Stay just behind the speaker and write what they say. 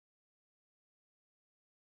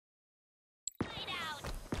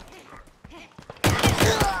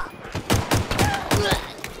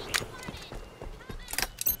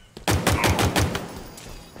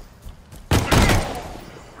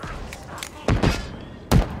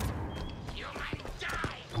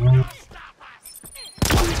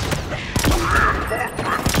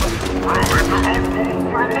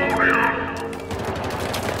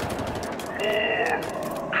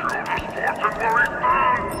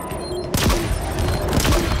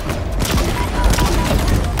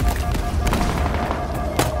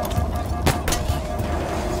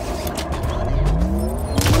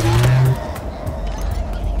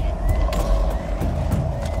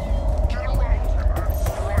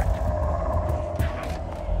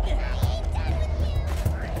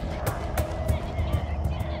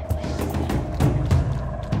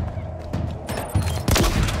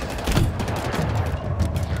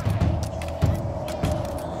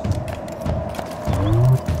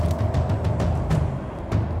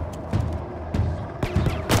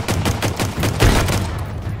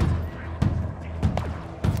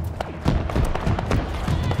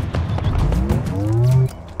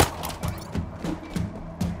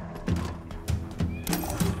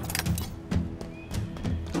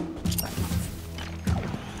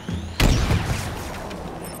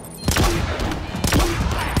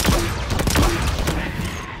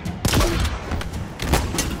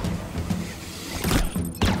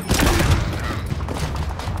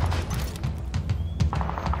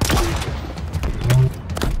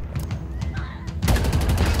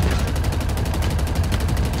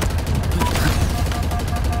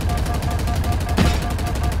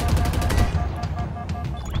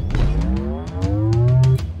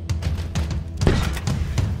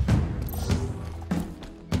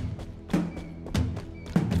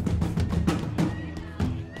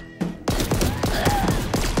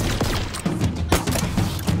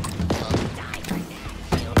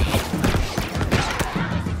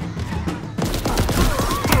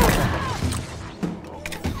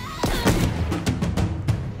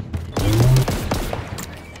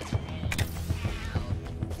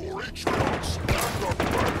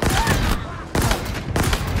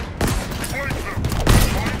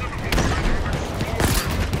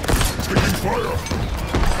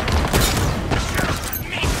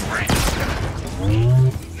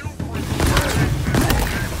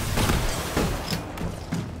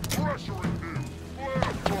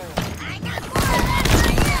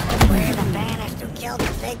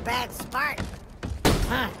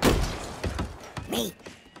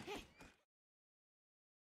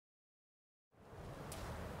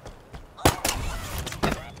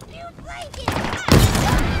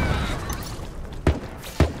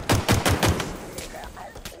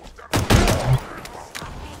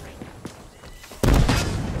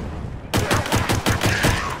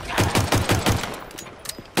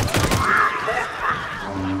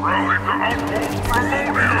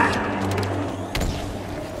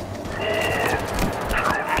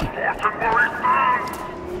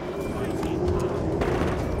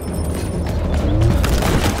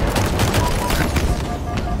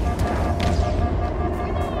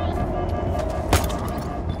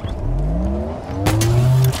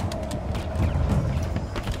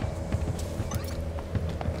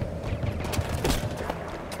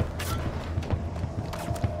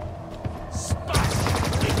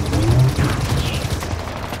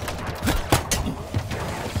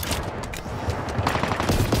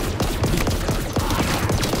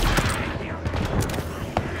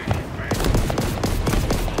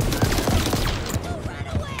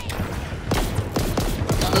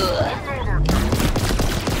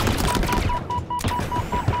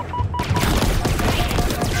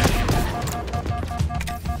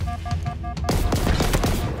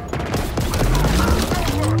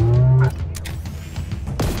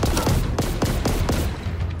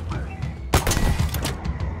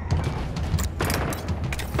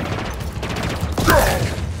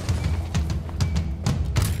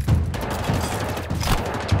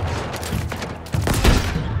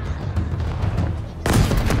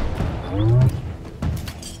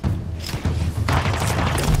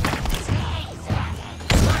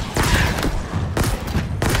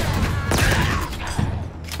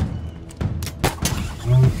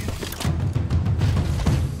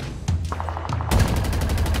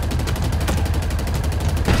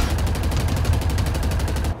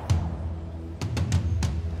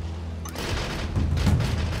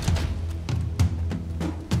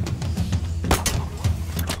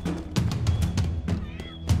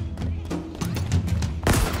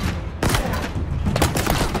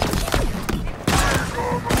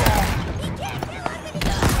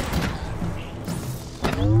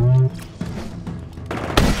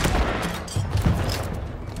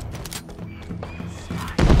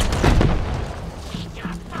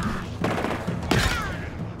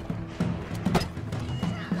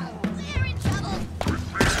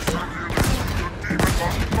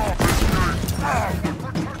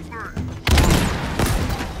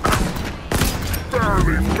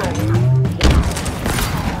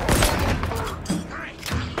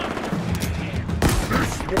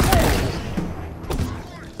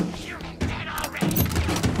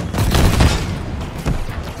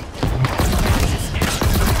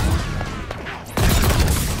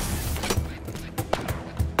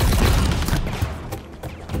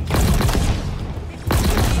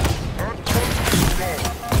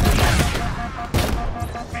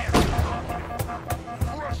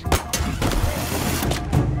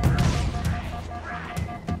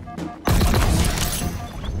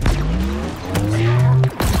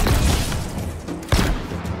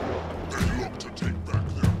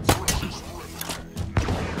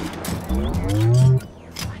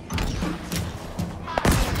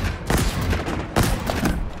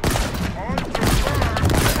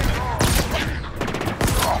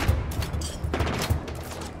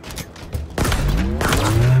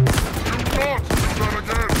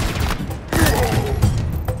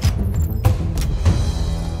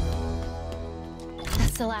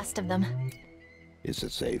The last of them. Is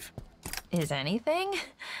it safe? Is anything?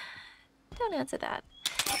 Don't answer that.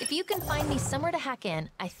 If you can find me somewhere to hack in,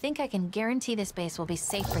 I think I can guarantee this base will be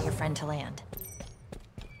safe for your friend to land.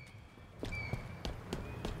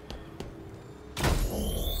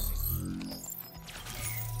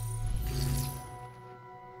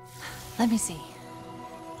 Let me see.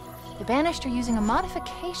 The Banished are using a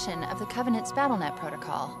modification of the Covenant's BattleNet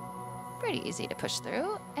protocol. Pretty easy to push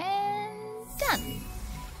through, and done.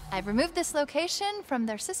 I've removed this location from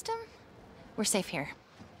their system. We're safe here.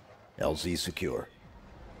 LZ secure.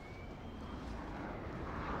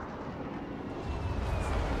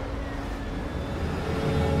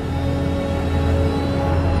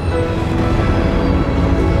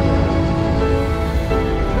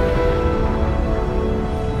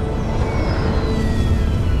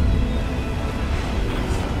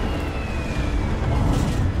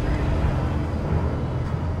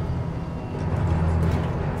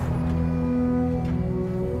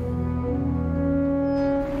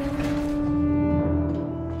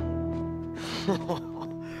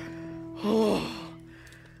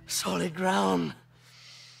 Solid ground.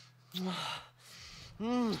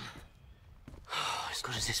 As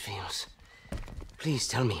good as this feels. Please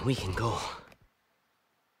tell me we can go.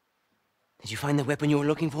 Did you find the weapon you were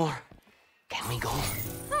looking for? Can we go?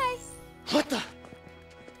 Hi. What the?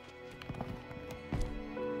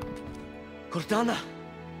 Cortana.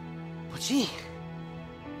 But she...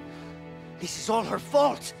 This is all her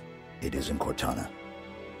fault. It isn't Cortana.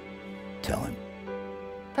 Tell him.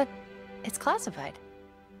 But it's classified.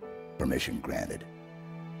 Permission granted.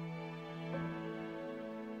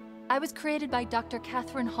 I was created by Dr.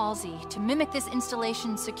 Catherine Halsey to mimic this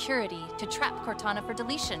installation's security to trap Cortana for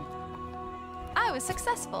deletion. I was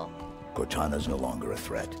successful. Cortana's no longer a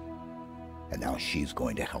threat. And now she's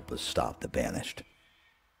going to help us stop the Banished.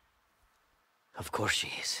 Of course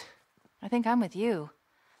she is. I think I'm with you.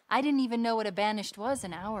 I didn't even know what a Banished was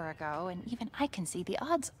an hour ago, and even I can see the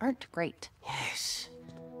odds aren't great. Yes.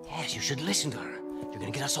 Yes, you should listen to her. You're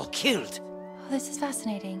gonna get us all killed. Oh, this is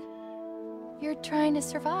fascinating. You're trying to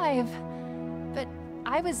survive, but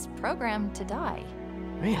I was programmed to die.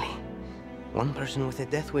 Really? One person with a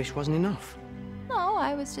death wish wasn't enough? No,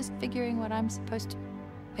 I was just figuring what I'm supposed to...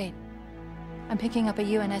 Wait. I'm picking up a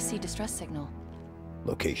UNSC distress signal.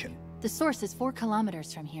 Location. The source is 4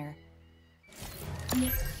 kilometers from here.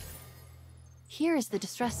 Here is the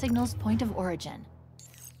distress signal's point of origin.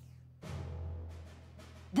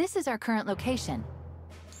 This is our current location.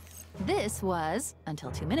 This was,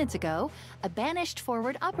 until 2 minutes ago, a Banished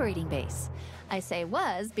forward operating base. I say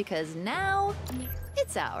was because now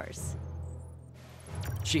it's ours.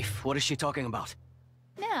 Chief, what is she talking about?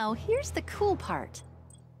 Now, here's the cool part.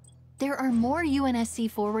 There are more UNSC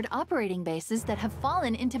forward operating bases that have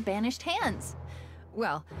fallen into Banished hands.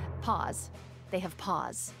 Well, pause. They have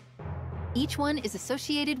paws. Each one is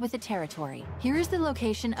associated with a territory. Here is the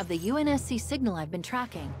location of the UNSC signal I've been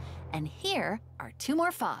tracking, and here are 2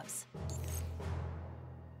 more fobs.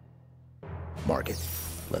 Mark it.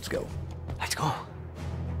 Let's go. Let's go.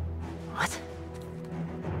 What?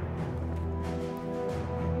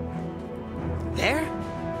 There?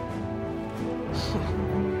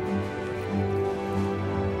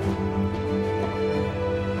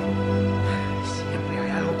 Siempre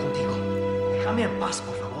hay algo contigo. Déjame en paz,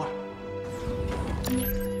 por favor.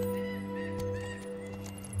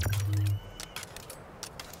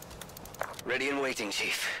 Ready and waiting,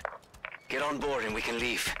 Chief. Get on board and we can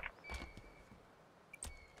leave.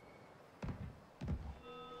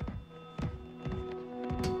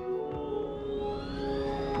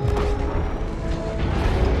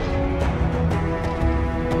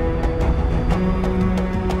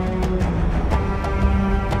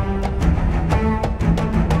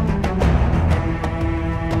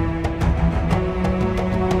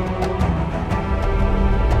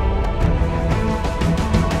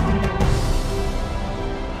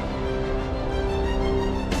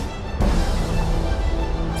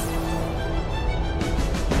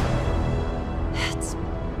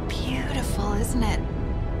 isn't it?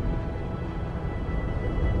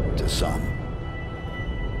 To some.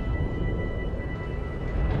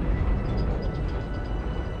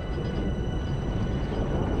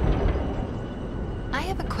 I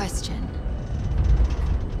have a question.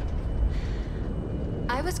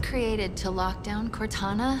 I was created to lock down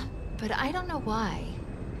Cortana, but I don't know why.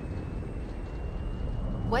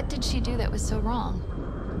 What did she do that was so wrong?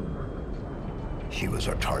 She was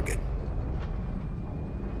our target.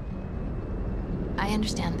 I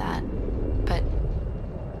understand that, but...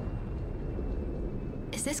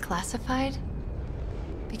 is this classified?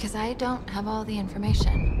 Because I don't have all the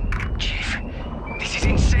information. Chief, this is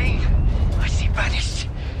insane. I see banished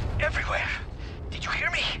everywhere. Did you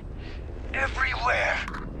hear me? Everywhere.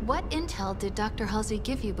 What intel did Dr. Halsey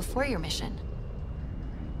give you before your mission?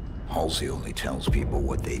 Halsey only tells people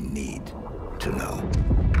what they need to know.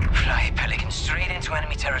 Fly Pelican straight into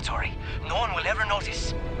enemy territory. No one will ever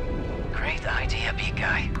notice. Great idea, big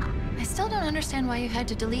guy. I still don't understand why you had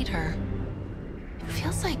to delete her. It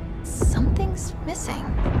feels like something's missing.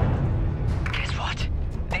 Guess what?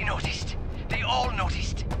 They noticed. They all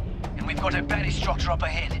noticed. And we've got a banished structure up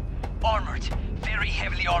ahead. Armored. Very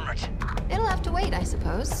heavily armored. It'll have to wait, I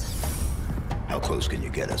suppose. How close can you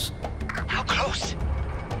get us? How close?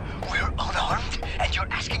 We're unarmed, and you're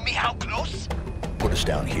asking me how close? Put us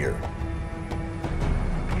down here.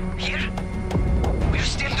 Here? We're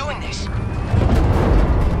still doing this.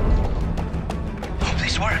 Hope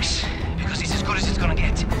this works, because it's as good as it's gonna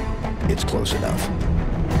get. It's close enough.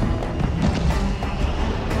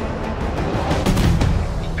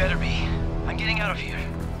 It better be. I'm getting out of here.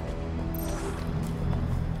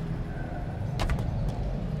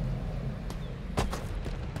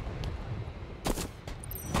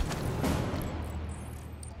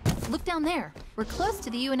 Look down there. We're close to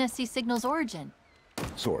the UNSC signal's origin.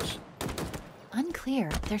 Source. Unclear.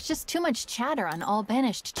 There's just too much chatter on all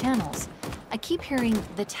banished channels. I keep hearing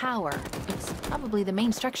the tower. It's probably the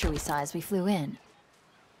main structure we saw as we flew in.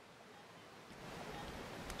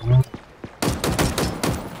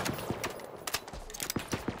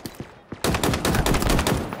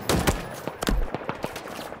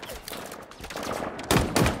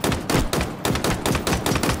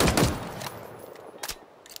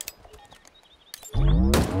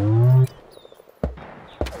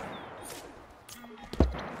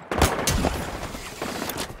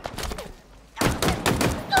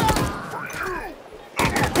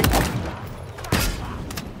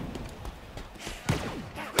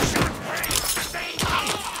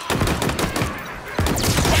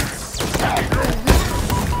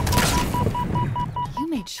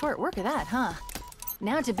 Short work of that, huh?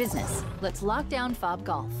 Now to business. Let's lock down Fob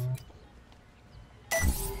Golf.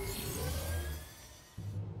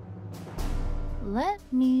 Let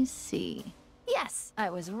me see. Yes, I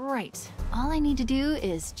was right. All I need to do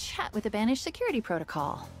is chat with the banished security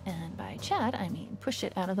protocol. And by chat, I mean push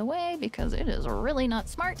it out of the way because it is really not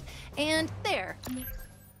smart. And there.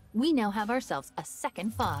 We now have ourselves a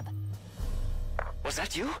second fob. Was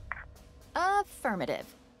that you? Affirmative.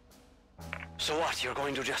 So what, you're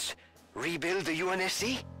going to just rebuild the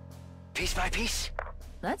UNSC? Piece by piece?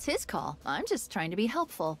 That's his call. I'm just trying to be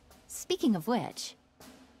helpful. Speaking of which,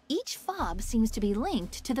 each fob seems to be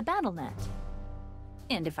linked to the BattleNet.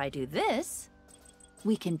 And if I do this,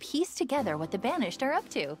 we can piece together what the Banished are up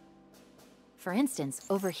to. For instance,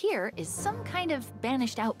 over here is some kind of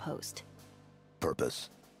Banished outpost.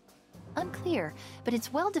 Purpose? Unclear, but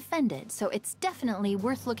it's well defended, so it's definitely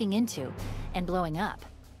worth looking into and blowing up.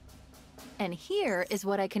 And here is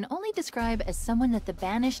what I can only describe as someone that the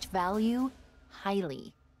Banished value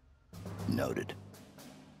highly. Noted.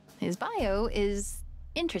 His bio is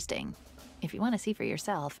interesting. If you want to see for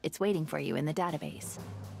yourself, it's waiting for you in the database.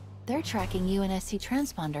 They're tracking UNSC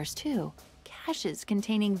transponders too. Caches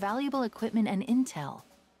containing valuable equipment and intel.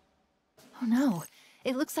 Oh no,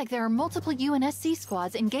 it looks like there are multiple UNSC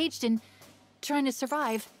squads engaged in trying to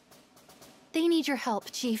survive. They need your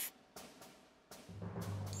help, Chief.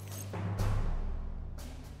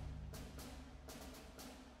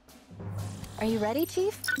 Are you ready,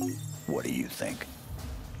 Chief? What do you think?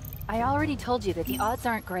 I already told you that the odds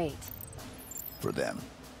aren't great. For them.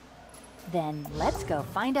 Then let's go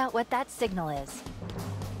find out what that signal is.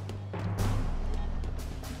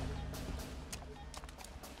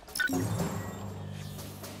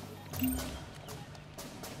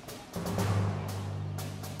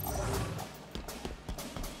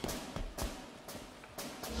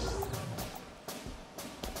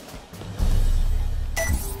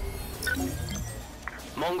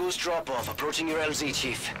 Mongoose drop-off approaching your LZ,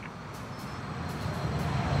 Chief.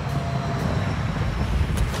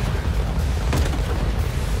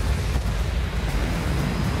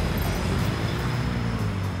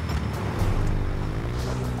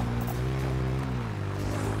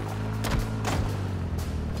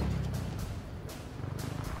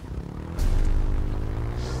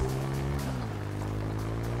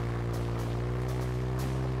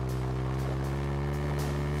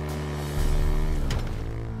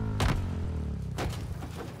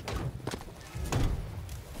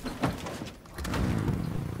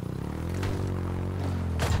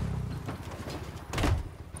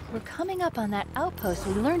 We're coming up on that outpost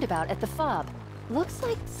we learned about at the FOB. Looks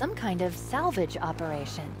like some kind of salvage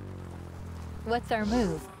operation. What's our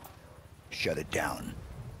move? Shut it down.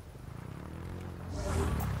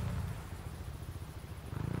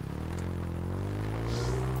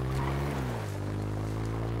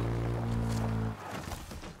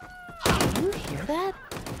 Do you hear that?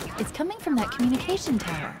 It's coming from that communication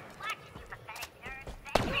tower.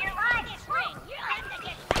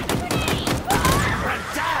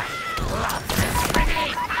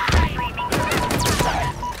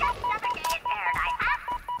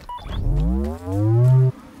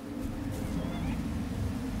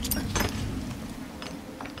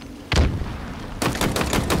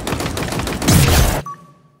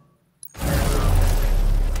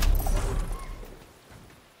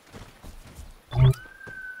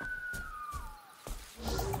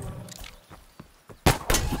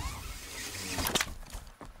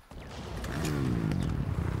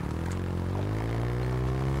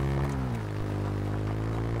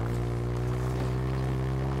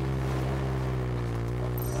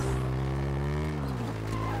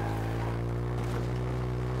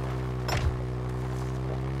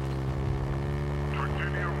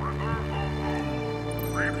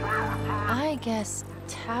 I guess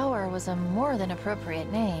tower was a more than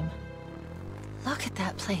appropriate name. Look at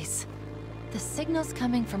that place. The signal's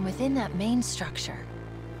coming from within that main structure.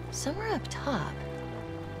 Somewhere up top.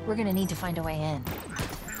 We're gonna need to find a way in.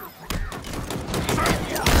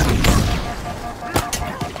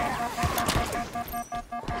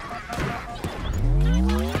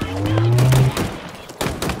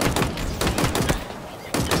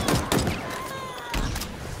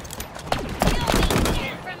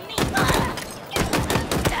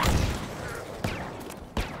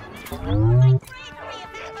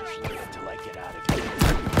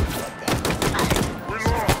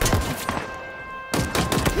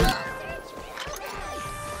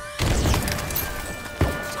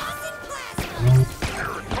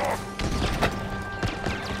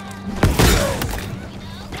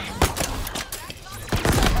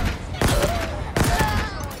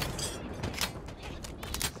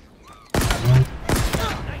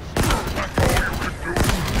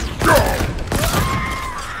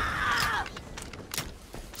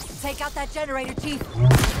 Take out that generator, Chief.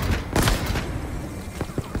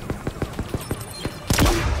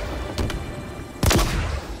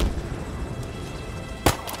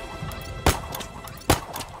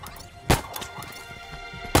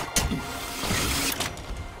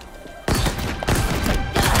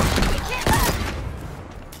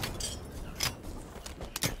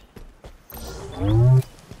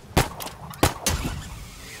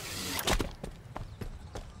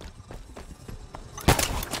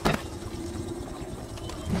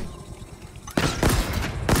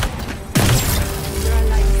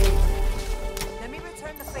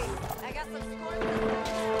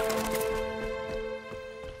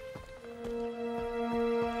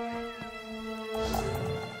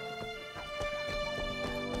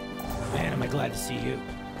 Man, am I glad to see you.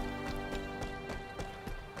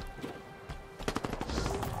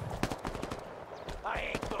 I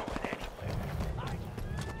ain't going anywhere.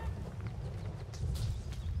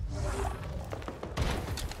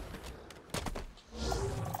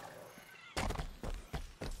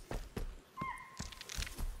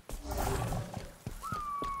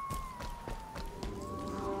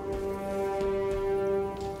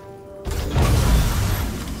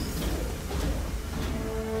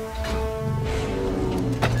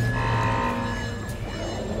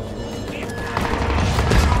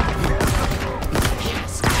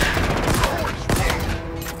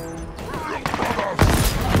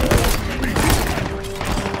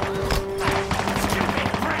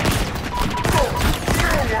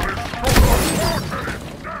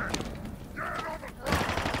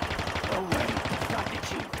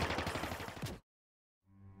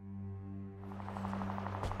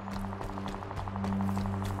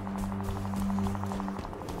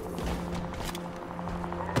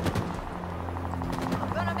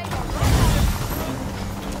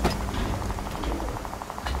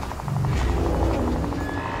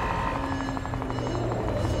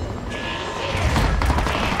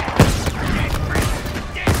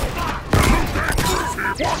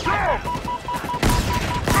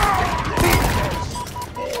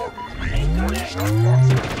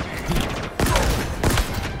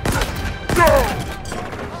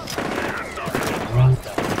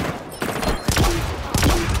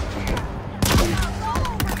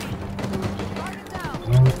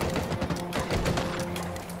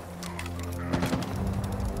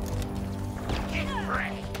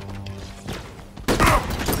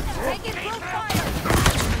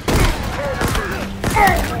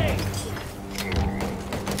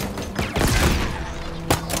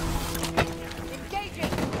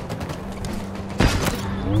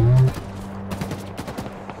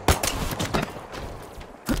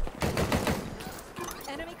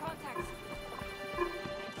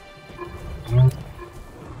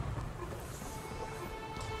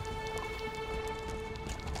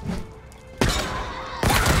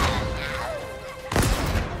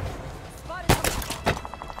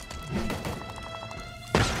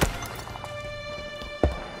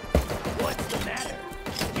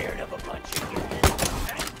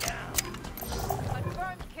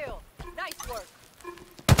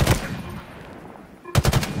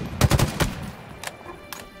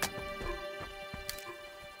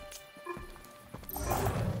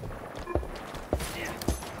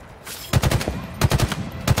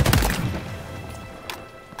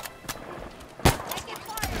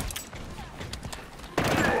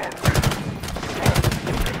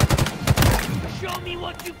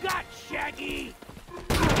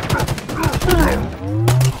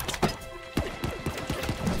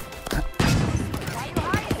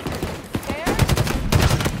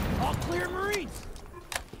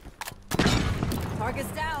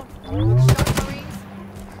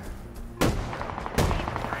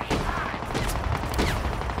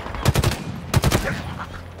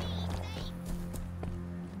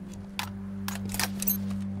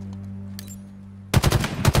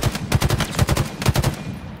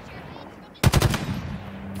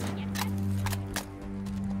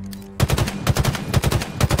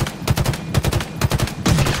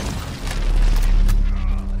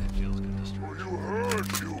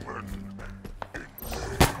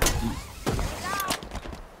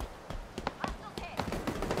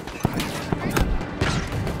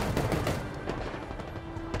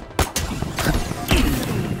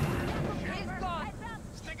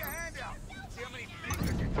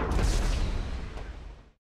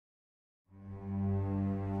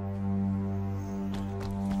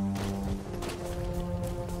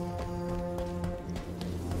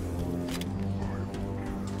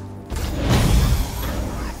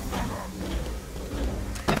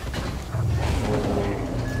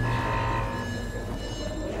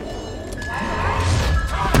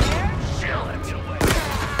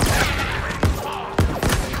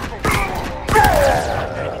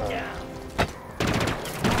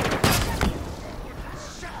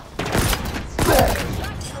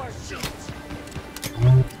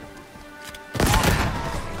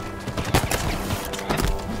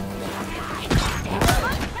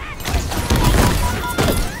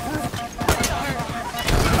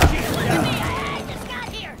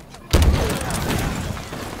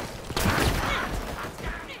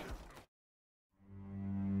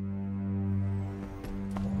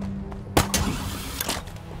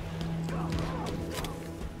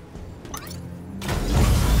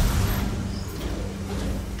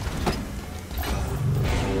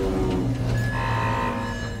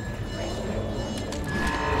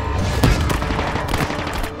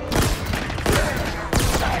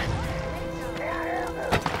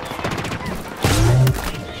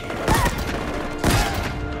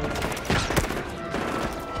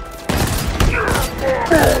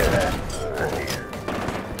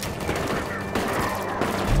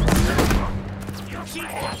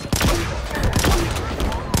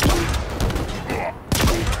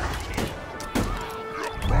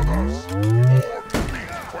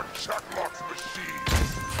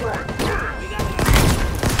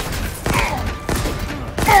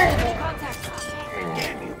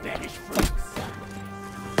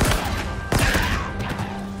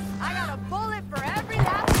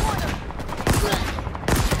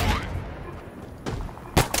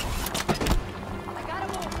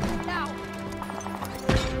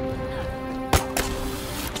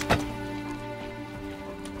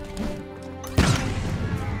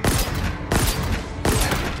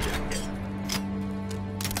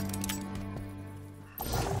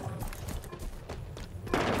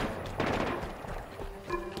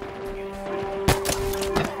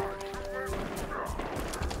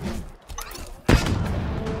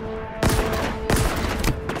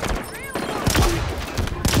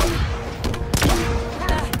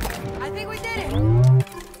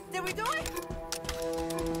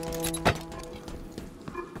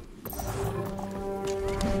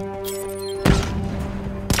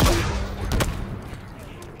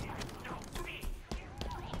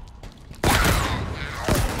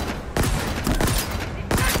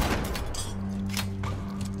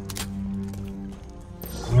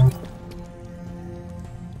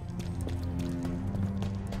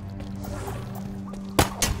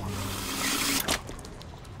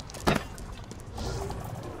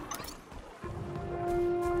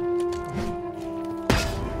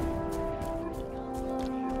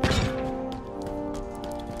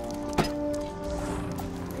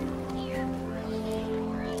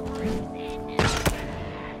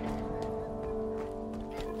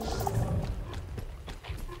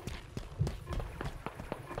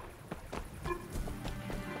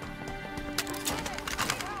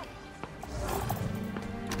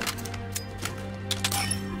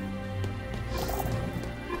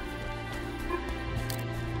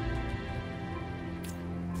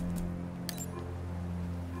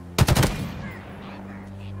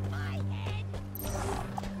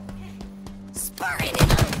 Spurring it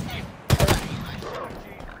up!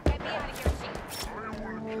 Get me out of here, Chief.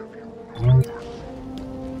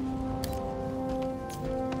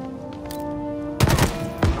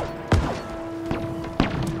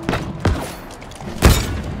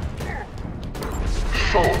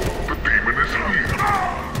 So, the demon is here.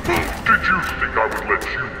 Did you think I would let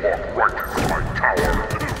you walk right into my tower?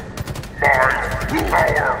 My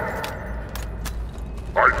tower?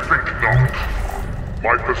 I think not.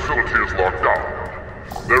 My facility is locked down.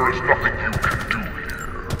 There is nothing you can do here.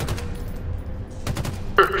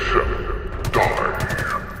 Except die.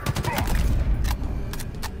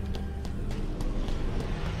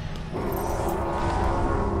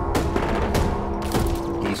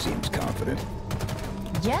 He seems confident.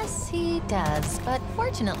 Yes, he does, but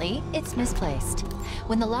fortunately, it's misplaced.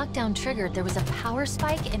 When the lockdown triggered, there was a power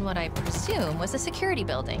spike in what I presume was a security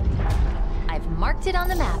building. I've marked it on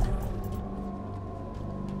the map.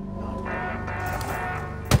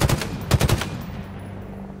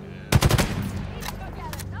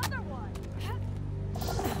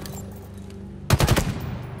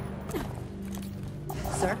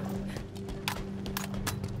 Sir?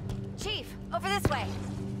 Chief, over this way.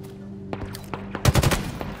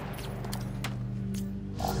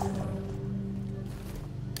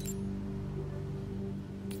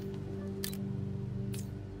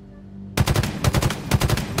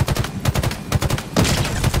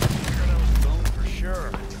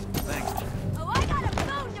 Oh, I got a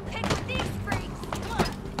bone to pick with these freaks! Look,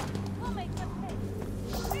 we'll make them pay.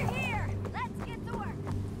 We're here! Let's get to work!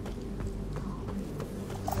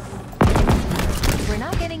 We're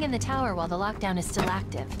not getting in the tower while the lockdown is still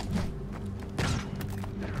active.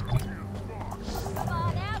 Come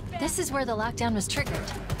on out, Ben! This is where the lockdown was triggered.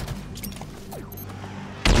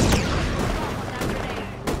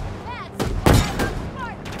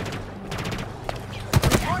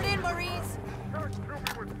 Report in, Maurice!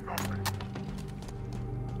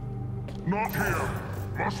 Not here.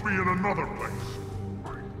 Must be in another place.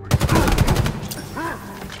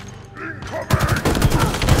 Incoming!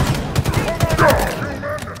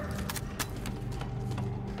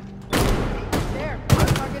 There,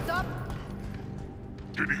 target's up.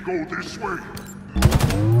 Did he go this way?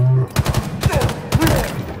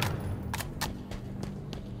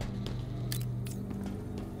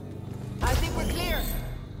 I think we're clear.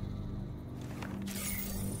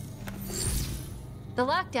 The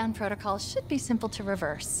lockdown protocol should be simple to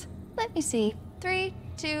reverse. Let me see. 3,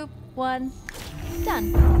 2, 1.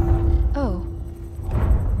 Done. Oh,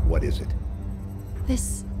 What is it?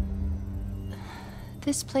 This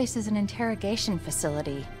place is an interrogation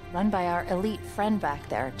facility run by our elite friend back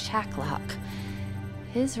there, Chaklock.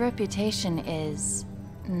 His reputation is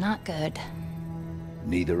not good.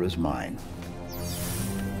 Neither is mine.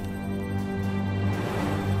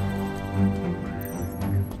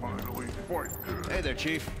 Finally, quite good. Hey there,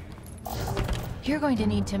 Chief. You're going to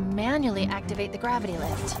need to manually activate the gravity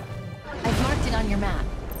lift. I've marked it on your map.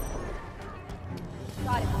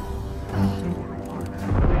 Got it.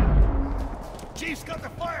 Chief's got the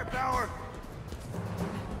firepower.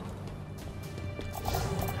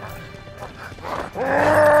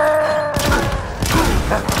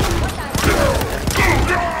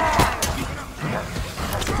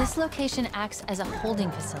 This location acts as a holding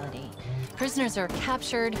facility. Prisoners are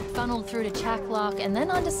captured, funneled through to Chaklock, and then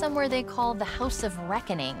onto somewhere they call the House of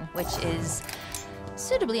Reckoning, which is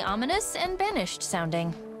suitably ominous and banished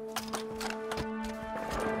sounding.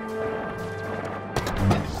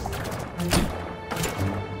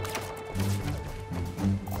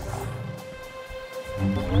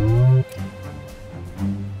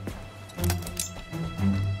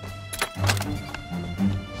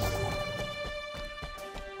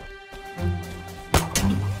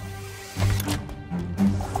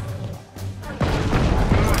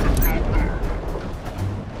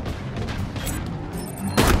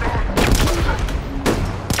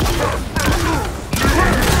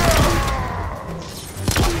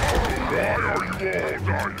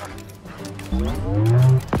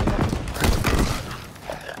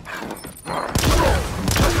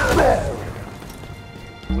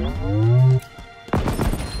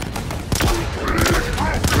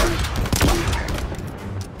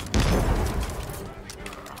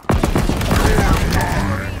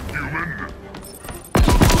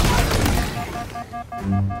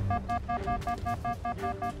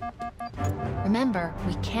 Remember,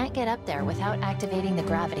 we can't get up there without activating the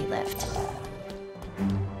gravity lift.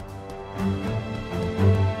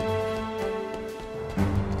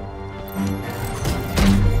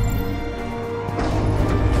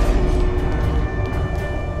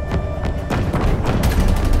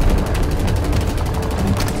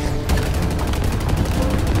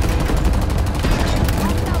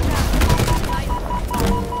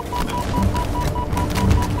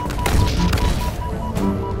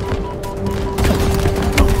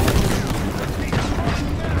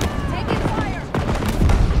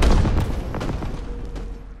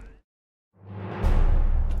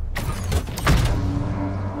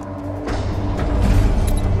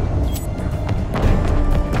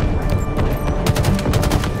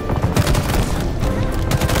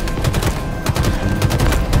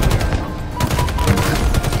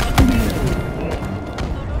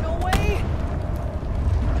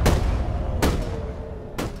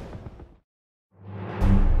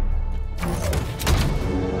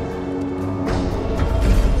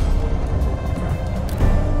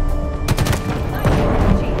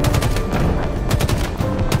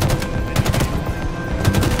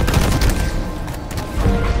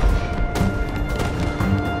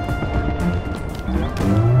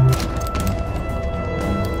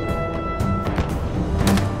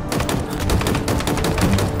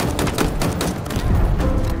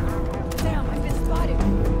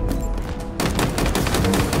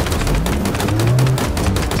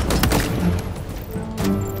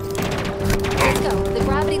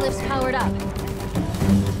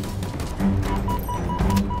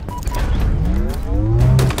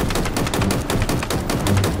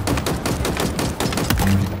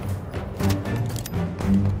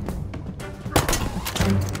 Saga.